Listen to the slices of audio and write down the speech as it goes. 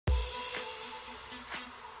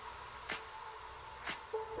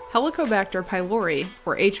Helicobacter pylori,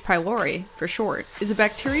 or H. pylori for short, is a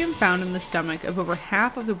bacterium found in the stomach of over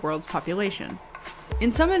half of the world's population.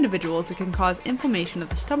 In some individuals, it can cause inflammation of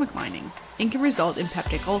the stomach lining and can result in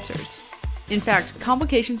peptic ulcers. In fact,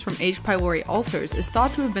 complications from H. pylori ulcers is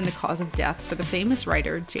thought to have been the cause of death for the famous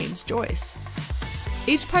writer James Joyce.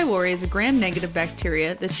 H. pylori is a gram-negative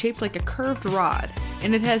bacteria that's shaped like a curved rod,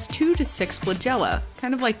 and it has 2 to 6 flagella,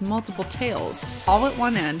 kind of like multiple tails, all at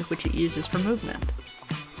one end, which it uses for movement.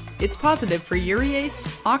 It's positive for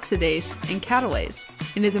urease, oxidase, and catalase,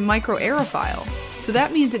 and is a microaerophile, so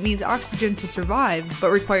that means it needs oxygen to survive,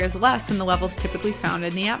 but requires less than the levels typically found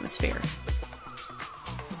in the atmosphere.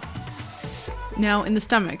 Now, in the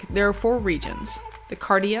stomach, there are 4 regions: the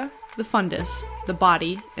cardia, the fundus, the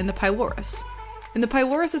body, and the pylorus. And the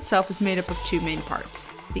pylorus itself is made up of 2 main parts: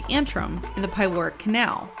 the antrum and the pyloric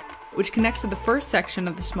canal, which connects to the first section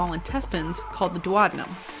of the small intestines called the duodenum.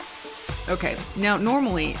 Okay, now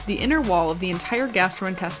normally, the inner wall of the entire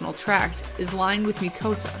gastrointestinal tract is lined with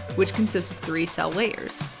mucosa, which consists of 3 cell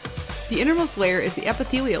layers. The innermost layer is the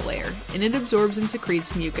epithelial layer, and it absorbs and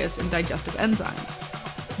secretes mucus and digestive enzymes.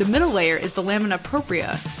 The middle layer is the lamina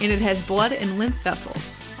propria, and it has blood and lymph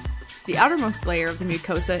vessels. The outermost layer of the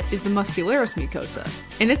mucosa is the muscularis mucosa,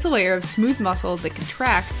 and it's a layer of smooth muscle that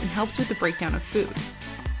contracts and helps with the breakdown of food.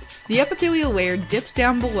 The epithelial layer dips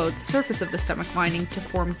down below the surface of the stomach lining to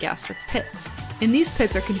form gastric pits, and these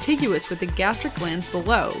pits are contiguous with the gastric glands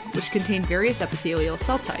below, which contain various epithelial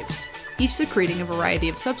cell types, each secreting a variety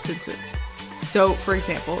of substances. So, for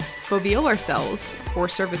example, foveolar cells, or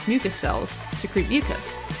surface mucus cells, secrete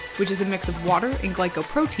mucus, which is a mix of water and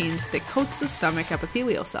glycoproteins that coats the stomach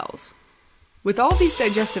epithelial cells. With all these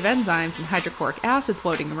digestive enzymes and hydrochloric acid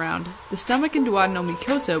floating around, the stomach and duodenal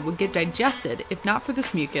mucosa would get digested if not for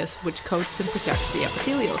this mucus, which coats and protects the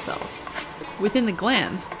epithelial cells. Within the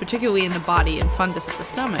glands, particularly in the body and fundus of the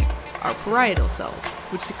stomach, are parietal cells,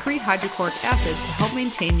 which secrete hydrochloric acid to help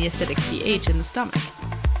maintain the acidic pH in the stomach.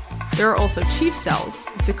 There are also chief cells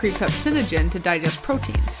that secrete pepsinogen to digest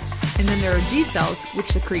proteins, and then there are G cells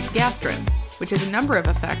which secrete gastrin, which has a number of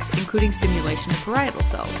effects including stimulation of parietal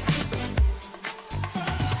cells.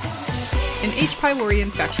 An H. pylori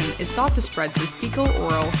infection is thought to spread through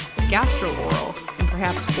fecal-oral, gastro-oral, and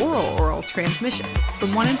perhaps oral-oral transmission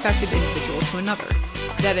from one infected individual to another.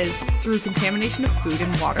 That is, through contamination of food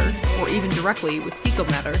and water, or even directly with fecal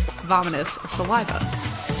matter, vomitus, or saliva.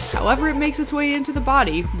 However it makes its way into the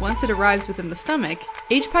body, once it arrives within the stomach,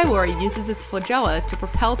 H. pylori uses its flagella to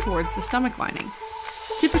propel towards the stomach lining.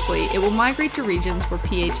 Typically, it will migrate to regions where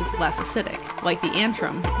pH is less acidic, like the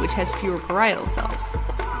antrum, which has fewer parietal cells.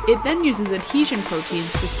 It then uses adhesion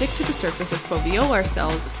proteins to stick to the surface of foveolar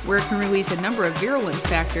cells, where it can release a number of virulence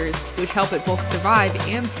factors, which help it both survive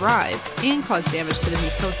and thrive, and cause damage to the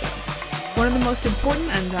mucosa. One of the most important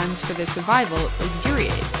enzymes for their survival is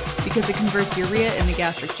urease, because it converts urea in the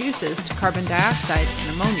gastric juices to carbon dioxide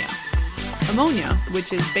and ammonia. Ammonia,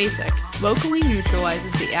 which is basic, locally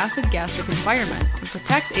neutralizes the acid gastric environment and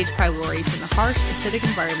protects H. pylori from the harsh acidic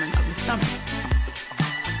environment of the stomach.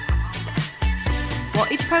 While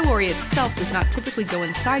H. pylori itself does not typically go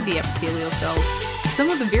inside the epithelial cells, some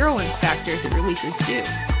of the virulence factors it releases do,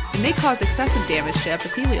 and they cause excessive damage to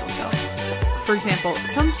epithelial cells. For example,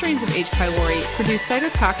 some strains of H. pylori produce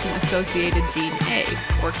cytotoxin-associated gene A,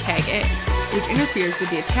 or KAG-A, which interferes with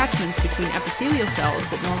the attachments between epithelial cells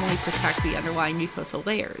that normally protect the underlying mucosal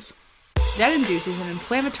layers. That induces an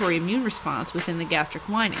inflammatory immune response within the gastric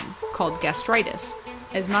lining, called gastritis,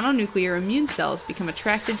 as mononuclear immune cells become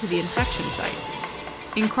attracted to the infection site.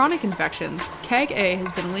 In chronic infections, KAG-A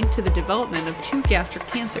has been linked to the development of 2 gastric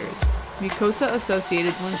cancers: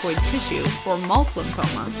 mucosa-associated lymphoid tissue, or MALT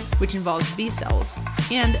lymphoma, which involves B cells,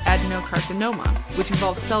 and adenocarcinoma, which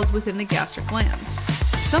involves cells within the gastric glands.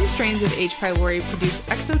 Some strains of H. pylori produce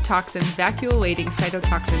exotoxin vacuolating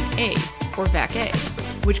cytotoxin A, or VAC-A,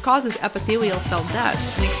 which causes epithelial cell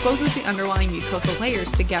death and exposes the underlying mucosal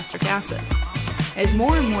layers to gastric acid. As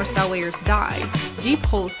more and more cell layers die, deep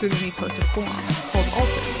holes through the mucosa form, called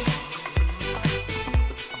ulcers.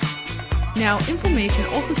 Now, inflammation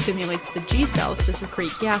also stimulates the G cells to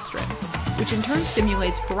secrete gastrin, which in turn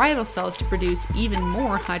stimulates parietal cells to produce even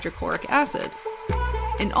more hydrochloric acid.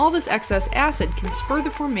 And all this excess acid can spur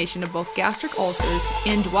the formation of both gastric ulcers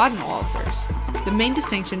and duodenal ulcers, the main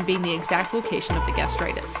distinction being the exact location of the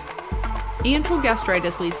gastritis. Antral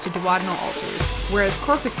gastritis leads to duodenal ulcers, whereas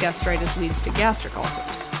corpus gastritis leads to gastric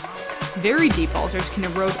ulcers. Very deep ulcers can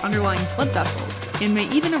erode underlying blood vessels, and may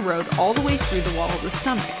even erode all the way through the wall of the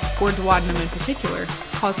stomach, or duodenum in particular,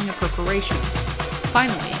 causing a perforation.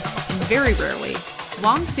 Finally, and very rarely,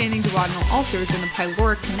 Long-standing duodenal ulcers in the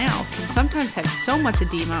pyloric canal can sometimes have so much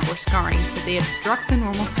edema or scarring that they obstruct the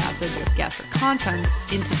normal passage of gastric contents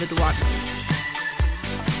into the duodenum.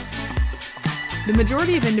 The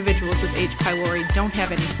majority of individuals with H. pylori don't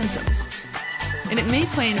have any symptoms, and it may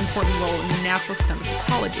play an important role in the natural stomach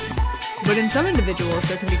ecology. But in some individuals,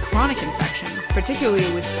 there can be chronic infection,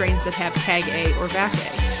 particularly with strains that have TAG-A or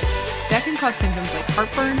VAC-A. That can cause symptoms like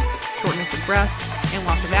heartburn, shortness of breath, and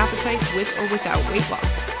loss of appetite with or without weight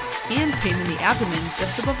loss, and pain in the abdomen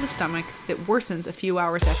just above the stomach that worsens a few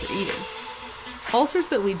hours after eating. Ulcers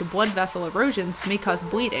that lead to blood vessel erosions may cause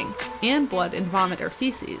bleeding, and blood and vomit or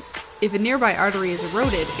feces. If a nearby artery is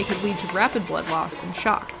eroded, it could lead to rapid blood loss and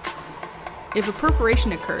shock. If a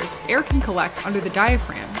perforation occurs, air can collect under the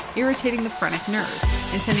diaphragm, irritating the phrenic nerve,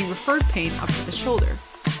 and sending referred pain up to the shoulder.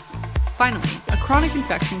 Finally, a chronic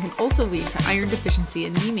infection can also lead to iron deficiency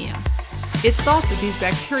anemia. It's thought that these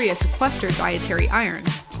bacteria sequester dietary iron,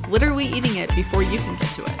 literally eating it before you can get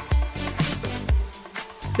to it.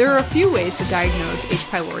 There are a few ways to diagnose H.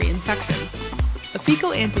 pylori infection. A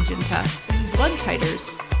fecal antigen test, blood titers,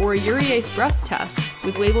 or a urease breath test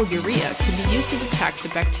with labeled urea can be used to detect the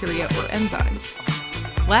bacteria or enzymes.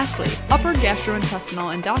 Lastly, upper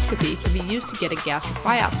gastrointestinal endoscopy can be used to get a gastric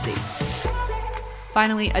biopsy.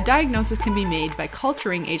 Finally, a diagnosis can be made by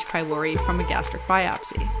culturing H. pylori from a gastric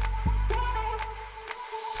biopsy.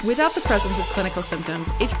 Without the presence of clinical symptoms,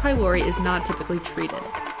 H. pylori is not typically treated.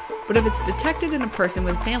 But if it's detected in a person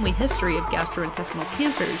with a family history of gastrointestinal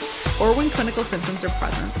cancers, or when clinical symptoms are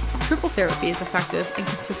present, triple therapy is effective and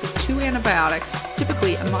consists of 2 antibiotics,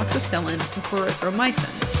 typically amoxicillin and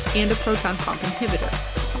clarithromycin, and a proton pump inhibitor.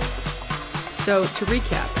 So, to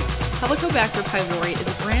recap, Helicobacter pylori is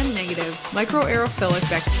a gram-negative microaerophilic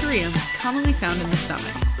bacterium commonly found in the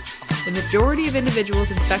stomach. The majority of individuals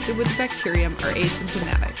infected with the bacterium are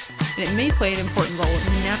asymptomatic, and it may play an important role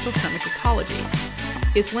in the natural stomach ecology.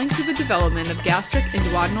 It's linked to the development of gastric and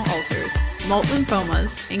duodenal ulcers, malt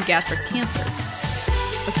lymphomas, and gastric cancer.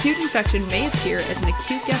 Acute infection may appear as an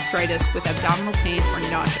acute gastritis with abdominal pain or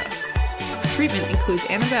nausea. Treatment includes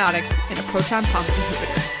antibiotics and a proton pump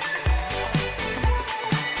inhibitor.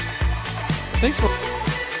 Thanks for